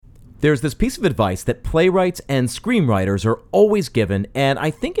There's this piece of advice that playwrights and screenwriters are always given, and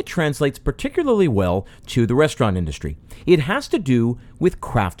I think it translates particularly well to the restaurant industry. It has to do with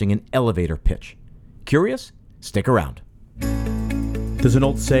crafting an elevator pitch. Curious? Stick around. There's an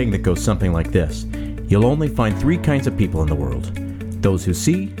old saying that goes something like this: you'll only find three kinds of people in the world: those who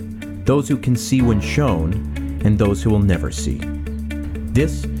see, those who can see when shown, and those who will never see.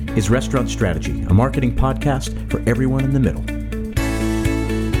 This is Restaurant Strategy, a marketing podcast for everyone in the middle.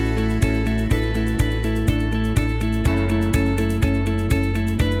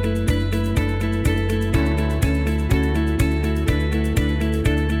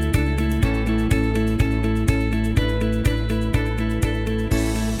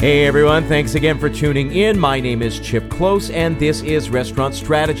 Hey everyone, thanks again for tuning in. My name is Chip Close, and this is Restaurant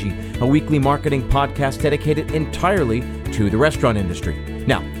Strategy, a weekly marketing podcast dedicated entirely to the restaurant industry.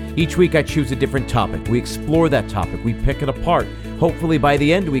 Now, each week I choose a different topic. We explore that topic, we pick it apart. Hopefully by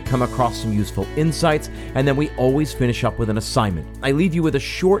the end we come across some useful insights, and then we always finish up with an assignment. I leave you with a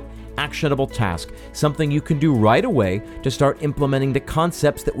short, actionable task, something you can do right away to start implementing the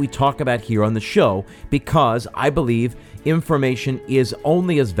concepts that we talk about here on the show, because I believe information is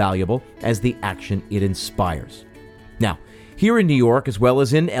only as valuable as the action it inspires. Now, here in New York, as well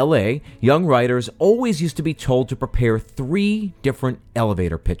as in LA, young writers always used to be told to prepare 3 different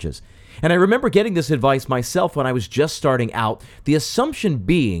elevator pitches. And I remember getting this advice myself when I was just starting out, the assumption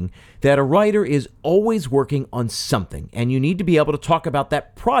being that a writer is always working on something, and you need to be able to talk about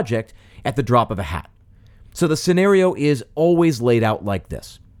that project at the drop of a hat. So the scenario is always laid out like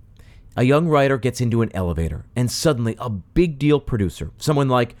this. A young writer gets into an elevator, and suddenly a big deal producer, someone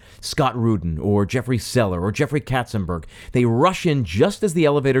like Scott Rudin or Jeffrey Seller or Jeffrey Katzenberg, they rush in just as the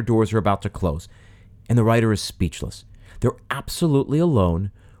elevator doors are about to close, and the writer is speechless. They're absolutely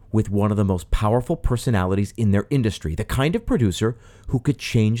alone with one of the most powerful personalities in their industry, the kind of producer who could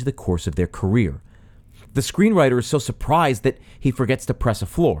change the course of their career. The screenwriter is so surprised that he forgets to press a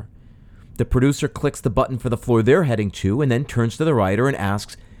floor. The producer clicks the button for the floor they're heading to and then turns to the writer and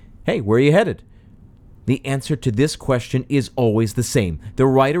asks, "Hey, where are you headed?" The answer to this question is always the same. The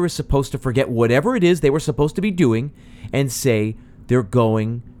writer is supposed to forget whatever it is they were supposed to be doing and say they're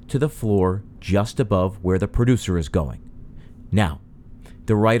going to the floor just above where the producer is going. Now,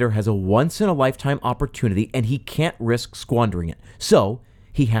 the writer has a once-in-a-lifetime opportunity, and he can't risk squandering it. So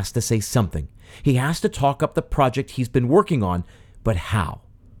he has to say something. He has to talk up the project he's been working on, but how?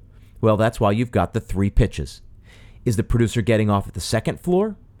 Well, that's why you've got the 3 pitches. Is the producer getting off at the 2nd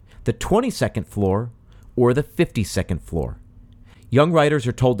floor, the 22nd floor, or the 52nd floor? Young writers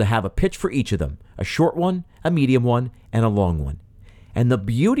are told to have a pitch for each of them, a short one, a medium one, and a long one. And the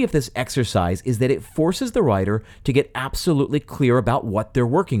beauty of this exercise is that it forces the writer to get absolutely clear about what they're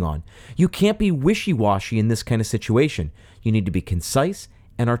working on. You can't be wishy-washy in this kind of situation. You need to be concise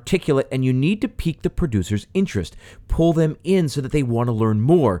and articulate, and you need to pique the producer's interest, pull them in so that they want to learn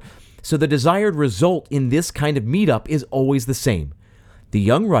more. So the desired result in this kind of meetup is always the same. The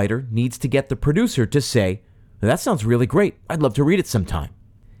young writer needs to get the producer to say, "That sounds really great. I'd love to read it sometime."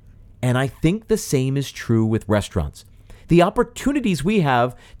 And I think the same is true with restaurants. The opportunities we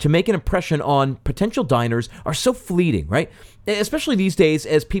have to make an impression on potential diners are so fleeting, right? Especially these days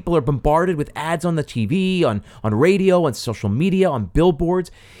as people are bombarded with ads on the TV, on radio, on social media, on billboards.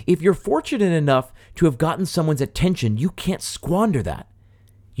 If you're fortunate enough to have gotten someone's attention, you can't squander that.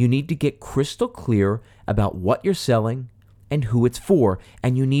 You need to get crystal clear about what you're selling and who it's for,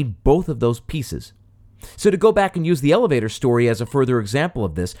 and you need both of those pieces. So to go back and use the elevator story as a further example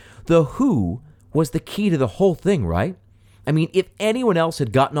of this, the who was the key to the whole thing, right? I mean, if anyone else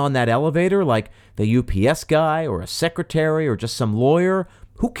had gotten on that elevator, like the UPS guy or a secretary or just some lawyer,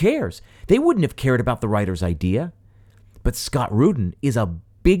 who cares? They wouldn't have cared about the writer's idea. But Scott Rudin is a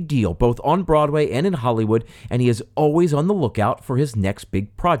big deal, both on Broadway and in Hollywood, and he is always on the lookout for his next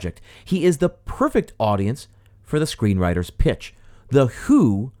big project. He is the perfect audience for the screenwriter's pitch. The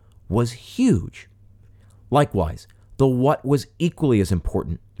who was huge. Likewise, the what was equally as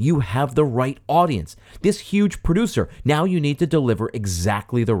important. You have the right audience. This huge producer. Now you need to deliver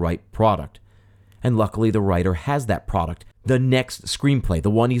exactly the right product. And luckily the writer has that product, the next screenplay, the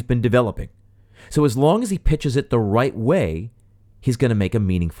one he's been developing. So as long as he pitches it the right way, he's going to make a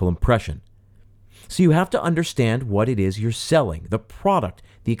meaningful impression. So you have to understand what it is you're selling, the product,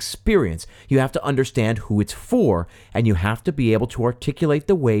 the experience. You have to understand who it's for, and you have to be able to articulate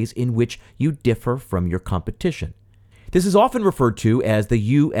the ways in which you differ from your competition. This is often referred to as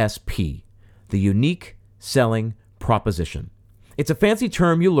the USP, the unique selling proposition. It's a fancy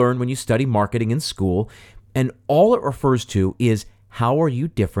term you learn when you study marketing in school, and all it refers to is how are you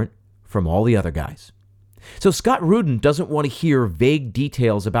different from all the other guys. So Scott Rudin doesn't want to hear vague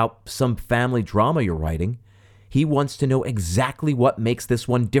details about some family drama you're writing. He wants to know exactly what makes this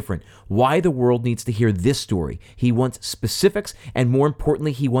one different, why the world needs to hear this story. He wants specifics, and more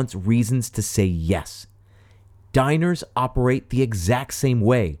importantly, he wants reasons to say yes. Diners operate the exact same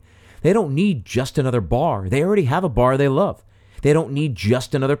way. They don't need just another bar. They already have a bar they love. They don't need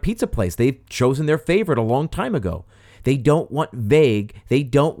just another pizza place. They've chosen their favorite a long time ago. They don't want vague. They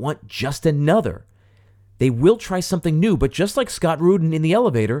don't want just another. They will try something new, but just like Scott Rudin in the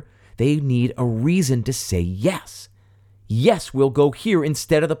elevator, they need a reason to say yes. Yes, we'll go here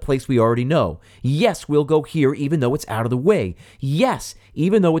instead of the place we already know. Yes, we'll go here even though it's out of the way. Yes,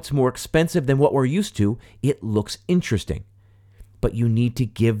 even though it's more expensive than what we're used to, it looks interesting. But you need to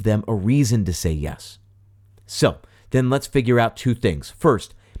give them a reason to say yes. So, then let's figure out two things.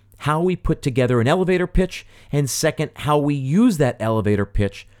 First, how we put together an elevator pitch, and second, how we use that elevator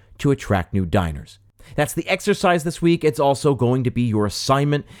pitch to attract new diners. That's the exercise this week. It's also going to be your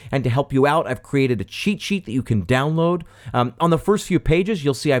assignment. And to help you out, I've created a cheat sheet that you can download. On the first few pages,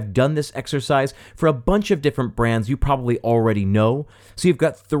 you'll see I've done this exercise for a bunch of different brands you probably already know. So you've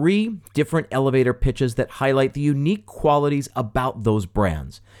got 3 different elevator pitches that highlight the unique qualities about those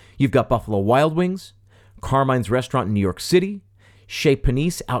brands. You've got Buffalo Wild Wings, Carmine's Restaurant in New York City, Chez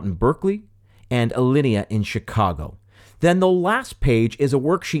Panisse out in Berkeley, and Alinea in Chicago. Then the last page is a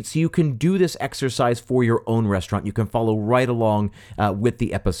worksheet so you can do this exercise for your own restaurant. You can follow right along with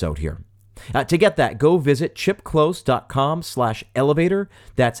the episode here. To get that, go visit chipclose.com/elevator.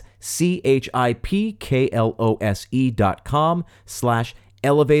 That's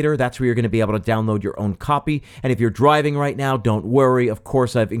chipklose.com/elevator. That's where you're going to be able to download your own copy. And if you're driving right now, don't worry. Of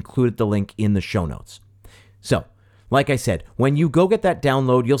course, I've included the link in the show notes. So, like I said, when you go get that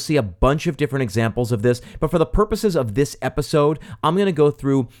download, you'll see a bunch of different examples of this. But for the purposes of this episode, I'm going to go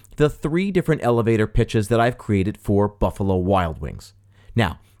through the 3 different elevator pitches that I've created for Buffalo Wild Wings.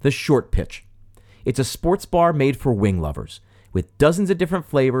 Now, the short pitch. It's a sports bar made for wing lovers with dozens of different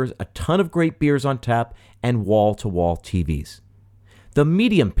flavors, a ton of great beers on tap, and wall-to-wall TVs. The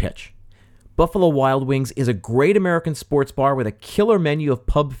medium pitch. Buffalo Wild Wings is a great American sports bar with a killer menu of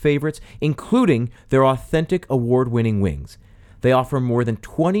pub favorites, including their authentic award-winning wings. They offer more than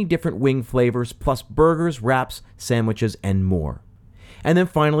 20 different wing flavors, plus burgers, wraps, sandwiches, and more. And then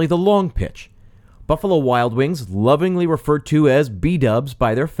finally, the long pitch. Buffalo Wild Wings, lovingly referred to as B-Dubs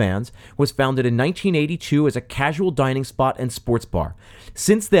by their fans, was founded in 1982 as a casual dining spot and sports bar.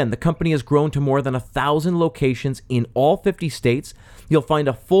 Since then, the company has grown to more than 1,000 locations in all 50 states. You'll find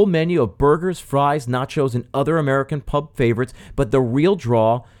a full menu of burgers, fries, nachos, and other American pub favorites, but the real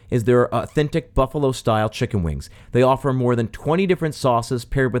draw is their authentic Buffalo-style chicken wings. They offer more than 20 different sauces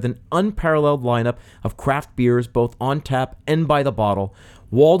paired with an unparalleled lineup of craft beers, both on tap and by the bottle.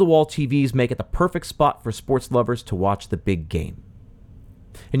 Wall-to-wall TVs make it the perfect spot for sports lovers to watch the big game.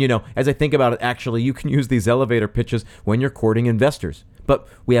 And as I think about it, actually, you can use these elevator pitches when you're courting investors. But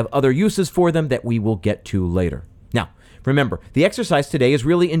we have other uses for them that we will get to later. Now, remember, the exercise today is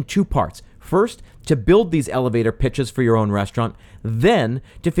really in 2 parts. First, to build these elevator pitches for your own restaurant, then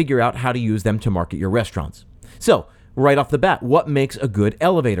to figure out how to use them to market your restaurants. So, right off the bat, what makes a good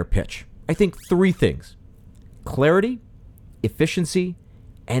elevator pitch? I think 3 things: clarity, efficiency,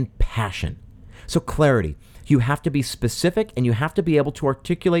 and passion. So clarity, you have to be specific and you have to be able to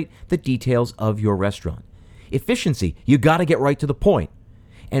articulate the details of your restaurant. Efficiency, you got to get right to the point.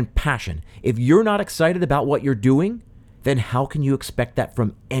 And passion, if you're not excited about what you're doing, then how can you expect that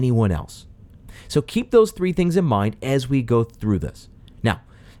from anyone else? So keep those 3 things in mind as we go through this. Now,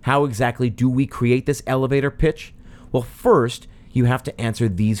 how exactly do we create this elevator pitch? Well, first, you have to answer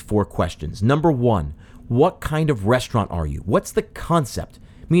these 4 questions. Number 1, what kind of restaurant are you? What's the concept?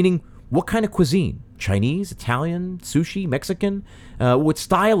 Meaning, what kind of cuisine? Chinese, Italian, sushi, Mexican? What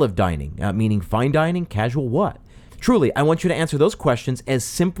style of dining? Meaning fine dining, casual, what? Truly, I want you to answer those questions as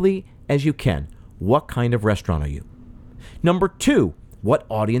simply as you can. What kind of restaurant are you? Number 2, what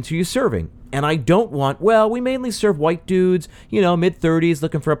audience are you serving? And I don't want, we mainly serve white dudes, mid-30s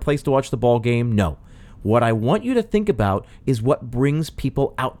looking for a place to watch the ball game. No. What I want you to think about is what brings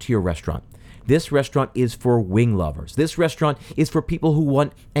people out to your restaurant. This restaurant is for wing lovers. This restaurant is for people who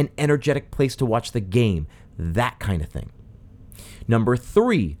want an energetic place to watch the game. That kind of thing. Number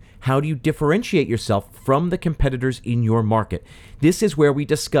 3, how do you differentiate yourself from the competitors in your market? This is where we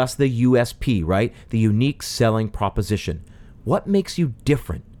discuss the USP, right? The unique selling proposition. What makes you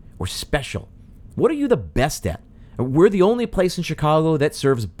different or special? What are you the best at? We're the only place in Chicago that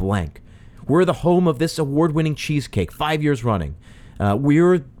serves blank. We're the home of this award-winning cheesecake, 5 years running.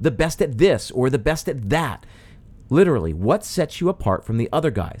 We're the best at this or the best at that. Literally, what sets you apart from the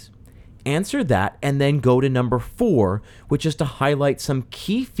other guys? answer that and then go to number 4, which is to highlight some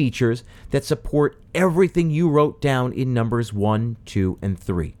key features that support everything you wrote down in numbers 1, 2, and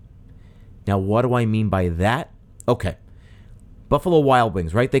 3. Now, what do I mean by that? Okay. Buffalo Wild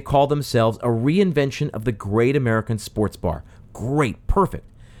Wings, right? They call themselves a reinvention of the great American sports bar. Great, perfect.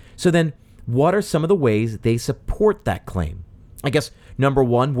 So then, what are some of the ways they support that claim? I guess number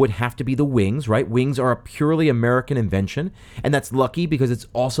 1 would have to be the wings, right? Wings are a purely American invention, and that's lucky because it's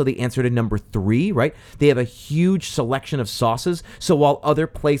also the answer to number 3, right? They have a huge selection of sauces, so while other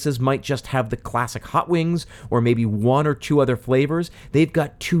places might just have the classic hot wings or maybe 1 or 2 other flavors, they've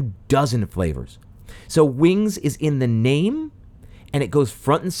got 24 flavors. So wings is in the name, and it goes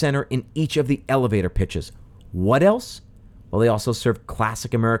front and center in each of the elevator pitches. What else? Well, they also serve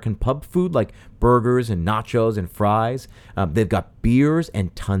classic American pub food like burgers and nachos and fries. They've got beers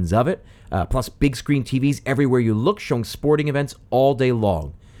and tons of it, plus big screen TVs everywhere you look, showing sporting events all day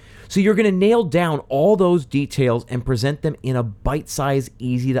long. So you're going to nail down all those details and present them in a bite-sized,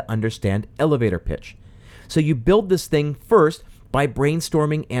 easy-to-understand elevator pitch. So you build this thing first by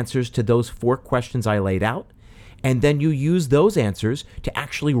brainstorming answers to those 4 questions I laid out, and then you use those answers to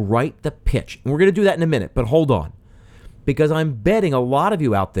actually write the pitch. And we're going to do that in a minute, but hold on. Because I'm betting a lot of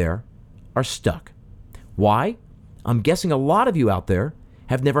you out there are stuck. Why? I'm guessing a lot of you out there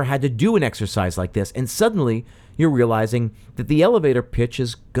have never had to do an exercise like this, and suddenly you're realizing that the elevator pitch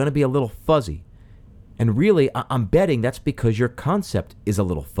is going to be a little fuzzy. And really, I'm betting that's because your concept is a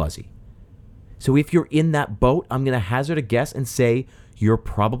little fuzzy. So if you're in that boat, I'm going to hazard a guess and say you're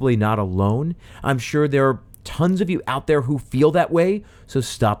probably not alone. I'm sure there are tons of you out there who feel that way, so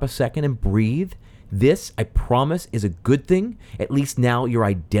stop a second and breathe. This, I promise, is a good thing. At least now you're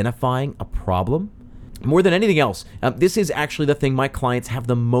identifying a problem. More than anything else, this is actually the thing my clients have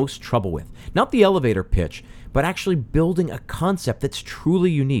the most trouble with. Not the elevator pitch, but actually building a concept that's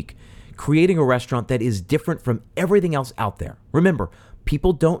truly unique. Creating a restaurant that is different from everything else out there. Remember,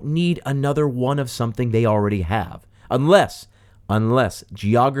 people don't need another one of something they already have. Unless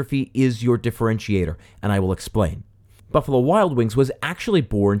geography is your differentiator, and I will explain. Buffalo Wild Wings was actually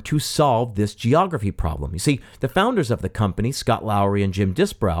born to solve this geography problem. You see, the founders of the company, Scott Lowry and Jim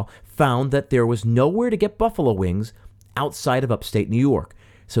Disbrow, found that there was nowhere to get buffalo wings outside of upstate New York.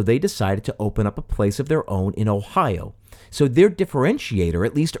 So they decided to open up a place of their own in Ohio. So their differentiator,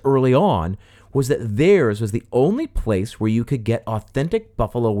 at least early on, was that theirs was the only place where you could get authentic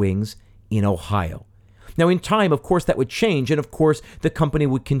buffalo wings in Ohio. Now, in time, of course, that would change, and of course, the company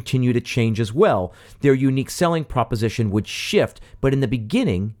would continue to change as well. Their unique selling proposition would shift, but in the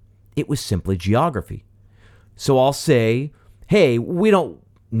beginning, it was simply geography. So I'll say, hey, we don't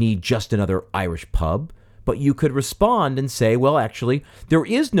need just another Irish pub, but you could respond and say, well, actually, there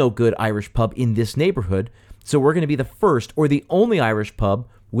is no good Irish pub in this neighborhood, so we're going to be the first or the only Irish pub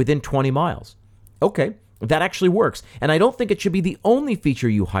within 20 miles. Okay. That actually works, and I don't think it should be the only feature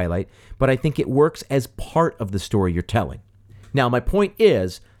you highlight, but I think it works as part of the story you're telling. Now, my point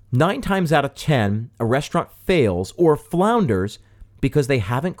is, 9 times out of 10, a restaurant fails or flounders because they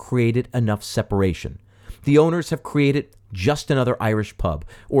haven't created enough separation. The owners have created just another Irish pub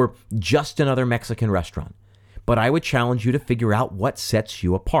or just another Mexican restaurant. But I would challenge you to figure out what sets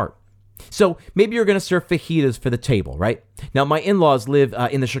you apart. So maybe you're going to serve fajitas for the table, right? Now, my in-laws live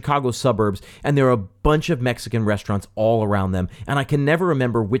in the Chicago suburbs, and there are a bunch of Mexican restaurants all around them, and I can never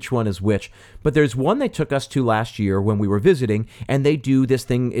remember which one is which, but there's one they took us to last year when we were visiting, and they do this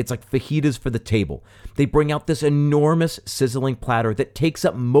thing, it's like fajitas for the table. They bring out this enormous sizzling platter that takes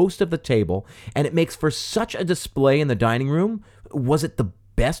up most of the table, and it makes for such a display in the dining room. Was it the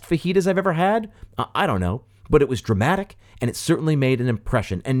best fajitas I've ever had? I don't know. But it was dramatic, and it certainly made an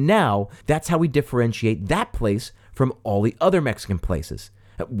impression. And now, that's how we differentiate that place from all the other Mexican places.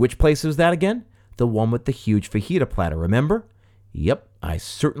 Which place was that again? The one with the huge fajita platter, remember? Yep, I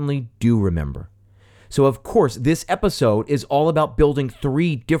certainly do remember. So, of course, this episode is all about building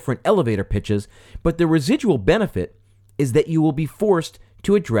 3 different elevator pitches, but the residual benefit is that you will be forced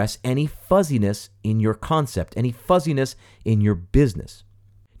to address any fuzziness in your concept, any fuzziness in your business.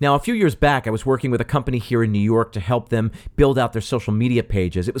 Now, a few years back, I was working with a company here in New York to help them build out their social media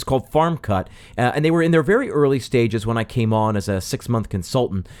pages. It was called Farm Cut, and they were in their very early stages when I came on as a 6-month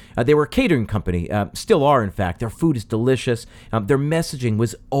consultant. They were a catering company, still are, in fact. Their food is delicious. Their messaging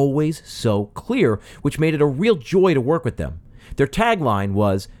was always so clear, which made it a real joy to work with them. Their tagline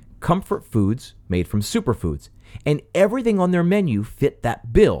was, "Comfort foods made from superfoods," and everything on their menu fit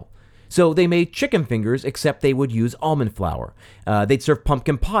that bill. So they made chicken fingers, except they would use almond flour. They'd serve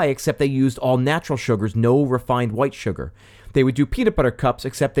pumpkin pie, except they used all natural sugars, no refined white sugar. They would do peanut butter cups,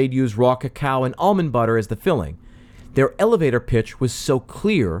 except they'd use raw cacao and almond butter as the filling. Their elevator pitch was so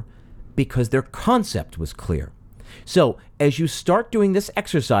clear because their concept was clear. So, as you start doing this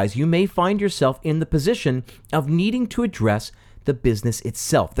exercise, you may find yourself in the position of needing to address the business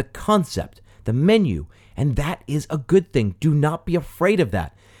itself, the concept, the menu, and that is a good thing. Do not be afraid of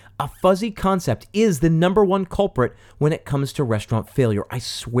that. A fuzzy concept is the number one culprit when it comes to restaurant failure. I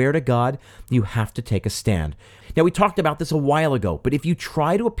swear to God, you have to take a stand. Now, we talked about this a while ago, but if you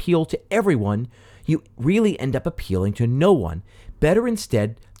try to appeal to everyone, you really end up appealing to no one. Better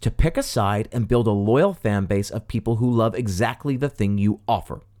instead to pick a side and build a loyal fan base of people who love exactly the thing you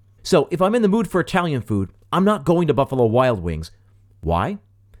offer. So if I'm in the mood for Italian food, I'm not going to Buffalo Wild Wings. Why?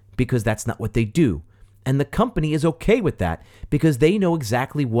 Because that's not what they do. And the company is okay with that because they know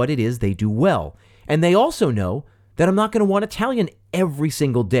exactly what it is they do well. And they also know that I'm not going to want Italian every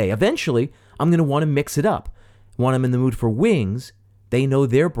single day. Eventually, I'm going to want to mix it up. When I'm in the mood for wings, they know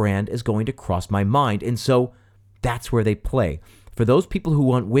their brand is going to cross my mind. And so that's where they play. For those people who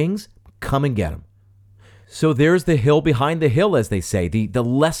want wings, come and get them. So there's the hill behind the hill, as they say, the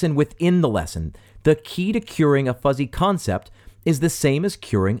lesson within the lesson. The key to curing a fuzzy concept is the same as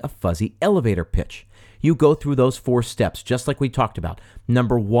curing a fuzzy elevator pitch. You go through those 4 steps, just like we talked about.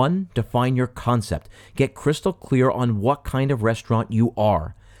 Number 1, define your concept. Get crystal clear on what kind of restaurant you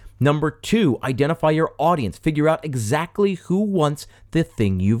are. Number 2, identify your audience. Figure out exactly who wants the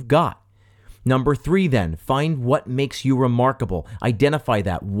thing you've got. Number 3, then, find what makes you remarkable. Identify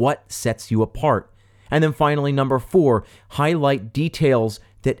that, what sets you apart. And then finally, number 4, highlight details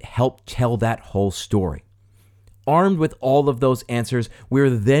that help tell that whole story. Armed with all of those answers, we're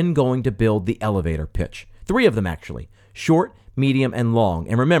then going to build the elevator pitch. 3 of them, actually. Short, medium, and long.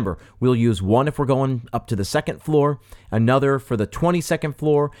 And remember, we'll use one if we're going up to the 2nd floor, another for the 22nd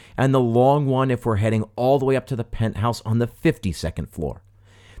floor, and the long one if we're heading all the way up to the penthouse on the 52nd floor.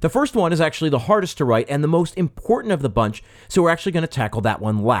 The first one is actually the hardest to write and the most important of the bunch, so we're actually going to tackle that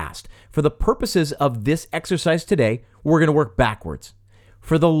one last. For the purposes of this exercise today, we're going to work backwards.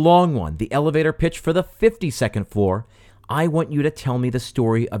 For the long one, the elevator pitch for the 52nd floor, I want you to tell me the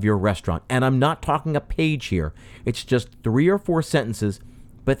story of your restaurant. And I'm not talking a page here. It's just 3 or 4 sentences,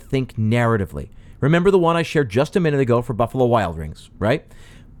 but think narratively. Remember the one I shared just a minute ago for Buffalo Wild Wings, right?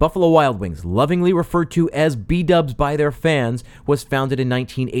 Buffalo Wild Wings, lovingly referred to as B-Dubs by their fans, was founded in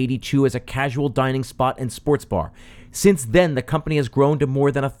 1982 as a casual dining spot and sports bar. Since then, the company has grown to more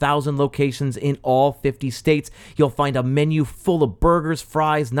than 1,000 locations in all 50 states. You'll find a menu full of burgers,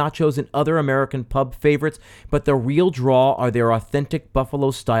 fries, nachos, and other American pub favorites, but the real draw are their authentic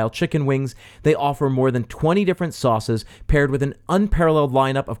Buffalo-style chicken wings. They offer more than 20 different sauces, paired with an unparalleled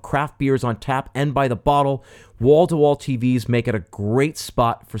lineup of craft beers on tap and by the bottle. Wall-to-wall TVs make it a great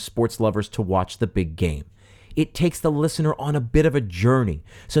spot for sports lovers to watch the big game. It takes the listener on a bit of a journey,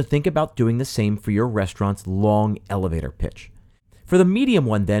 so think about doing the same for your restaurant's long elevator pitch. For the medium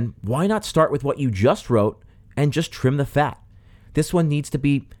one then, why not start with what you just wrote and just trim the fat? This one needs to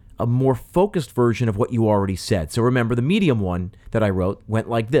be a more focused version of what you already said. So remember, the medium one that I wrote went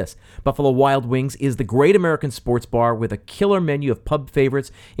like this. Buffalo Wild Wings is the great American sports bar with a killer menu of pub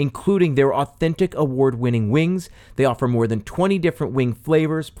favorites, including their authentic award-winning wings. They offer more than 20 different wing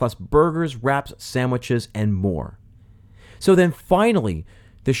flavors, plus burgers, wraps, sandwiches, and more. So then finally,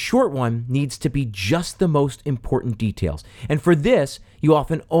 the short one needs to be just the most important details. And for this, you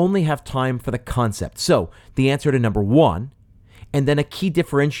often only have time for the concept. So the answer to number 1, and then a key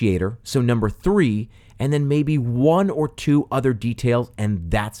differentiator, so number 3, and then maybe 1 or 2 other details, and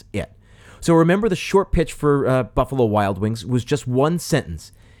that's it. So remember, the short pitch for Buffalo Wild Wings was just 1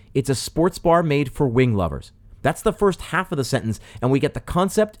 sentence. It's a sports bar made for wing lovers. That's the first half of the sentence, and we get the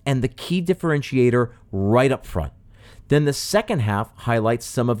concept and the key differentiator right up front. Then the second half highlights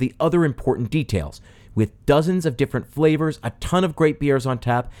some of the other important details, with dozens of different flavors, a ton of great beers on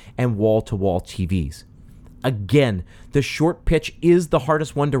tap, and wall-to-wall TVs. Again, the short pitch is the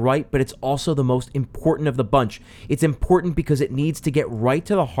hardest one to write, but it's also the most important of the bunch. It's important because it needs to get right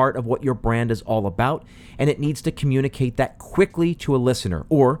to the heart of what your brand is all about, and it needs to communicate that quickly to a listener,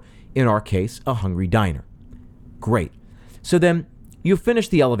 or, in our case, a hungry diner. Great. So then, you've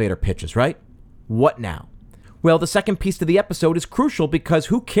finished the elevator pitches, right? What now? Well, the second piece to the episode is crucial because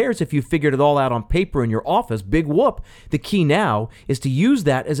who cares if you figured it all out on paper in your office? Big whoop. The key now is to use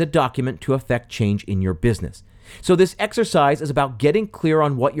that as a document to affect change in your business. So this exercise is about getting clear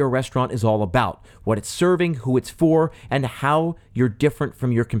on what your restaurant is all about, what it's serving, who it's for, and how you're different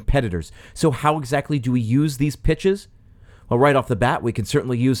from your competitors. So how exactly do we use these pitches? Well, right off the bat, we can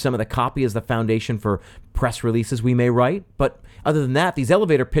certainly use some of the copy as the foundation for press releases we may write. But other than that, these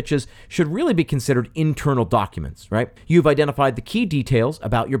elevator pitches should really be considered internal documents, right? You've identified the key details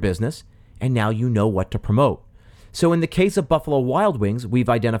about your business, and now you know what to promote. So in the case of Buffalo Wild Wings, we've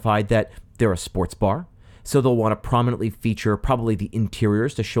identified that they're a sports bar. So they'll want to prominently feature probably the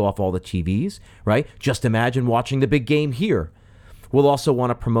interiors to show off all the TVs, right? Just imagine watching the big game here. We'll also want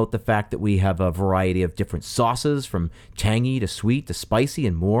to promote the fact that we have a variety of different sauces, from tangy to sweet to spicy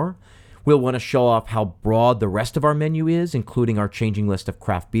and more. We'll want to show off how broad the rest of our menu is, including our changing list of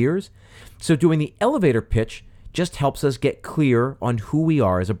craft beers. So doing the elevator pitch just helps us get clear on who we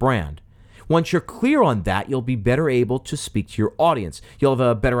are as a brand. Once you're clear on that, you'll be better able to speak to your audience. You'll have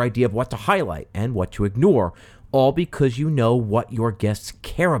a better idea of what to highlight and what to ignore, all because you know what your guests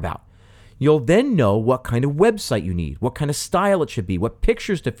care about. You'll then know what kind of website you need, what kind of style it should be, what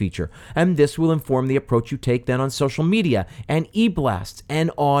pictures to feature, and this will inform the approach you take then on social media and e-blasts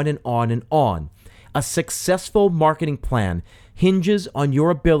and on and on and on. A successful marketing plan hinges on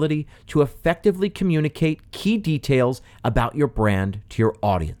your ability to effectively communicate key details about your brand to your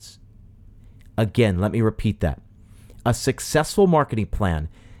audience. Again, let me repeat that. A successful marketing plan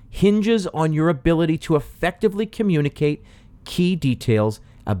hinges on your ability to effectively communicate key details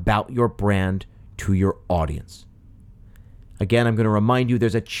about your brand to your audience. Again, I'm going to remind you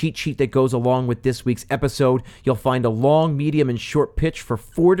there's a cheat sheet that goes along with this week's episode. You'll find a long, medium, and short pitch for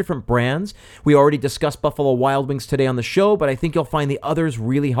 4 different brands. We already discussed Buffalo Wild Wings today on the show, but I think you'll find the others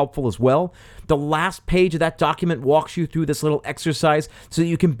really helpful as well. The last page of that document walks you through this little exercise so that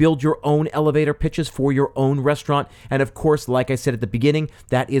you can build your own elevator pitches for your own restaurant. And of course, like I said at the beginning,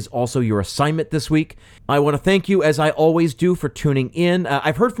 that is also your assignment this week. I want to thank you, as I always do, for tuning in.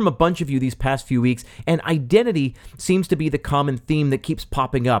 I've heard from a bunch of you these past few weeks, and identity seems to be the common theme that keeps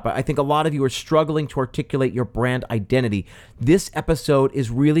popping up. I think a lot of you are struggling to articulate your brand identity. This episode is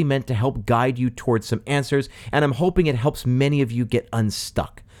really meant to help guide you towards some answers, and I'm hoping it helps many of you get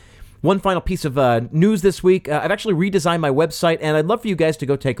unstuck. One final piece of news this week. I've actually redesigned my website, and I'd love for you guys to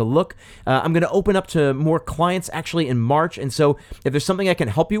go take a look. I'm going to open up to more clients actually in March, and so if there's something I can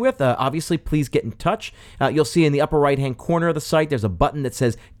help you with, obviously please get in touch. You'll see in the upper right-hand corner of the site, there's a button that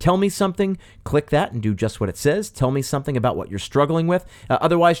says, Tell Me Something. Click that and do just what it says. Tell me something about what you're struggling with.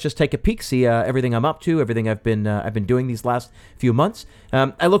 Otherwise, just take a peek, see everything I'm up to, everything I've been doing these last few months.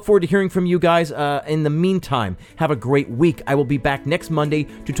 I look forward to hearing from you guys. In the meantime, have a great week. I will be back next Monday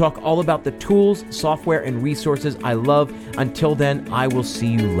to talk all about the tools, software, and resources I love. Until then, I will see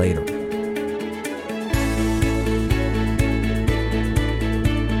you later.